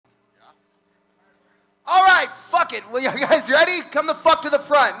fuck it. Well, you guys ready? Come the fuck to the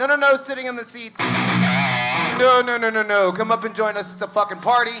front. No, sitting in the seats. No. Come up and join us. It's a fucking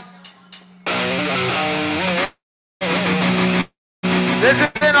party. This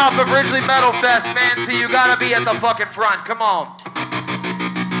has been off of Ridglea Metal Fest, man, so you gotta be at the fucking front. Come on.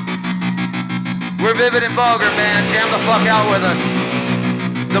 We're Vivid and Vulgar, man. Jam the fuck out with us.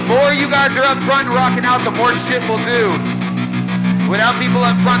 The more you guys are up front rocking out, the more shit we'll do. Without people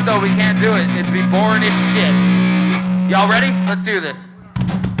up front, though, we can't do it. It'd be boring as shit. Y'all ready? Let's do this.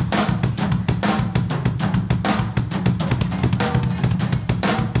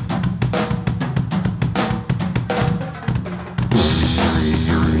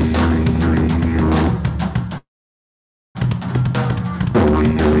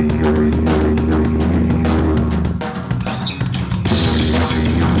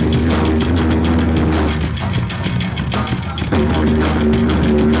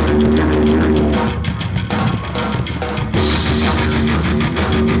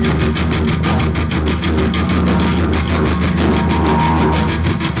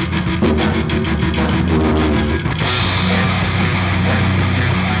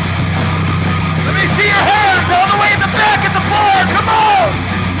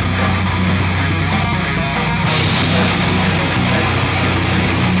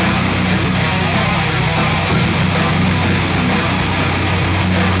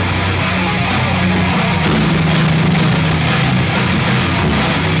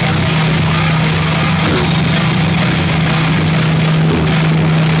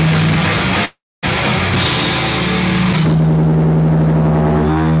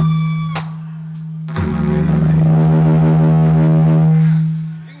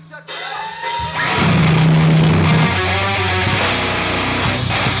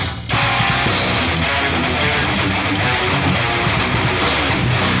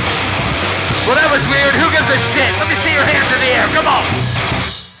 Well, that was weird. Who gives a shit? Let me see your hands in the air. Come on.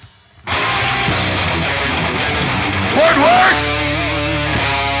 Word.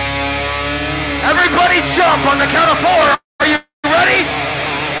 Everybody jump on the count of 4. Are you ready?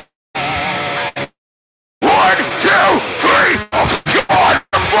 1, 2, 3. Oh, God,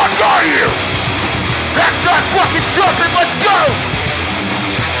 the fuck are you? That's not fucking jumping. Let's go.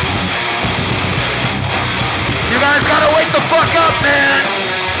 You guys gotta wake the fuck up, man.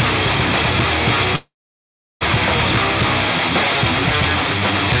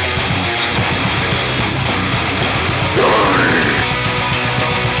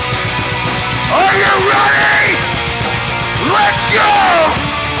 Are you ready? Let's go!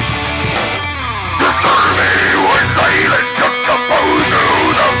 Disturb me when silent juxtaposed to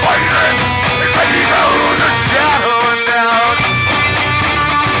the violent, and let me know the shadow down.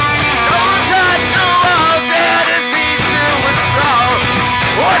 Don't touch the walls that is easy to withdraw.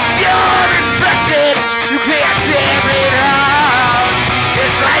 Once you're infected, you can't tear it out.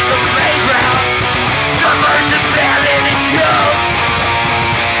 It's like a playground, submersion, barren and cold.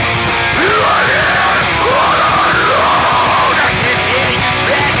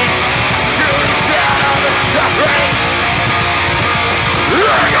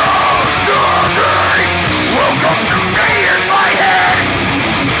 Welcome to me in my head.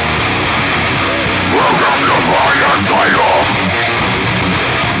 Welcome to my asylum.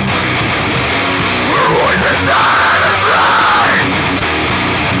 We're poison out of life.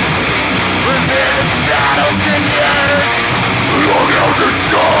 We've been in shadows and years. Long out the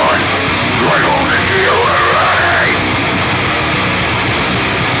sun. Right on the heel already.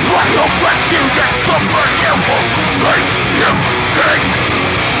 Why don't let you get stuck for you? Like you think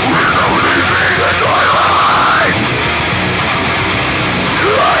we're no living in my life. I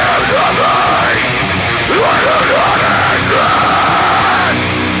am nothing. I am nothing.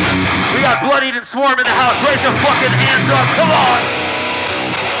 We got Bloodied and Swarm in the house. Raise your fucking hands up. Come on.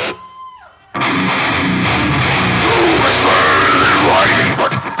 Writing,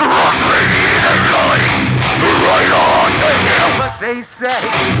 but frustrating and lying. Right on to hear what they say.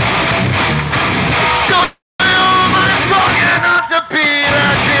 So I'm talking not to be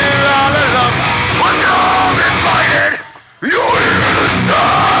that here all alone. When you're invited, you're here to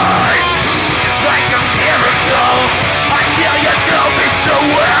die. It's like a miracle. I feel you know me so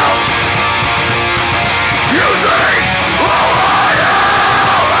well. You think, oh I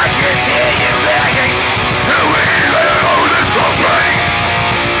know, I can hear you begging to even hold this something.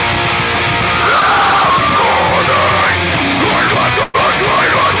 I'm going to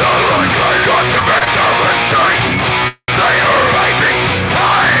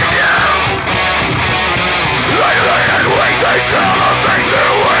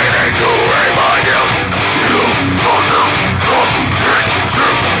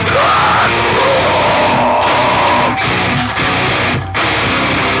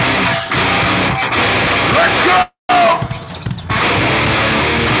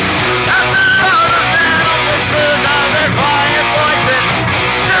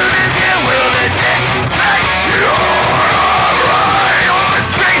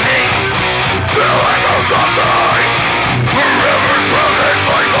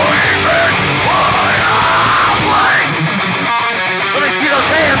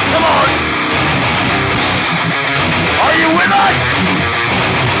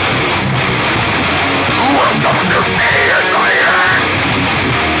of me in my hand.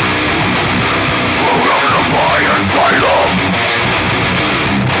 Welcome to my asylum.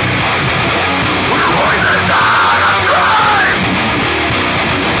 Poison out of crime.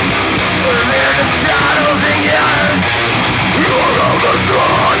 We're in the shadow of the years. You're on the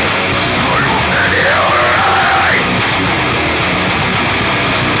sun. And you're right.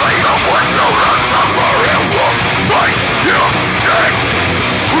 I don't want to run somewhere and walk like you think.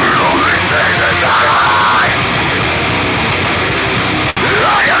 We're only thing that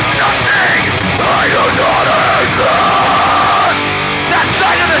I am nothing. I do not exist. That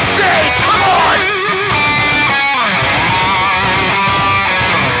side of the stage, come on.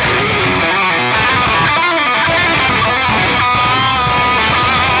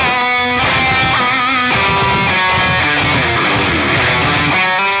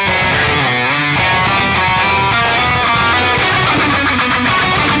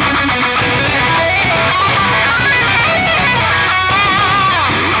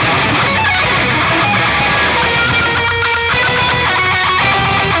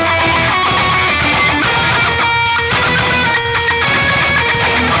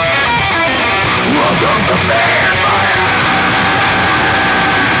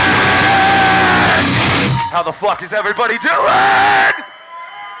 How the fuck is everybody doing?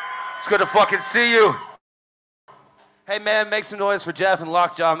 It's good to fucking see you. Hey man, make some noise for Jeff and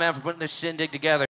Lockjaw, man, for putting this shindig together.